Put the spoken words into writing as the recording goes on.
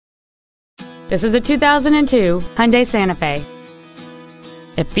This is a 2002 Hyundai Santa Fe.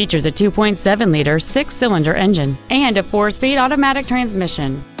 It features a 2.7-liter six-cylinder engine and a 4-speed automatic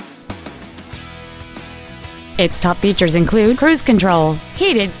transmission. Its top features include cruise control,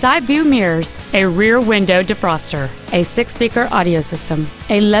 heated side view mirrors, a rear window defroster, a 6-speaker audio system,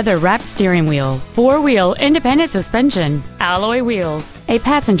 a leather-wrapped steering wheel, 4-wheel independent suspension, alloy wheels, a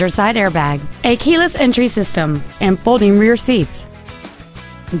passenger side airbag, a keyless entry system, and folding rear seats.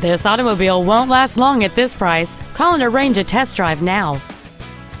 This automobile won't last long at this price. Call and arrange a test drive now.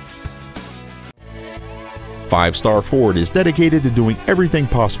 5-Star Ford is dedicated to doing everything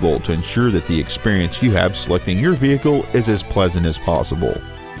possible to ensure that the experience you have selecting your vehicle is as pleasant as possible.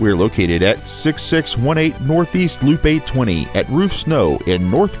 We're located at 6618 Northeast Loop 820 at Roof Snow in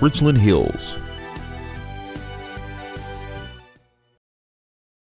North Richland Hills.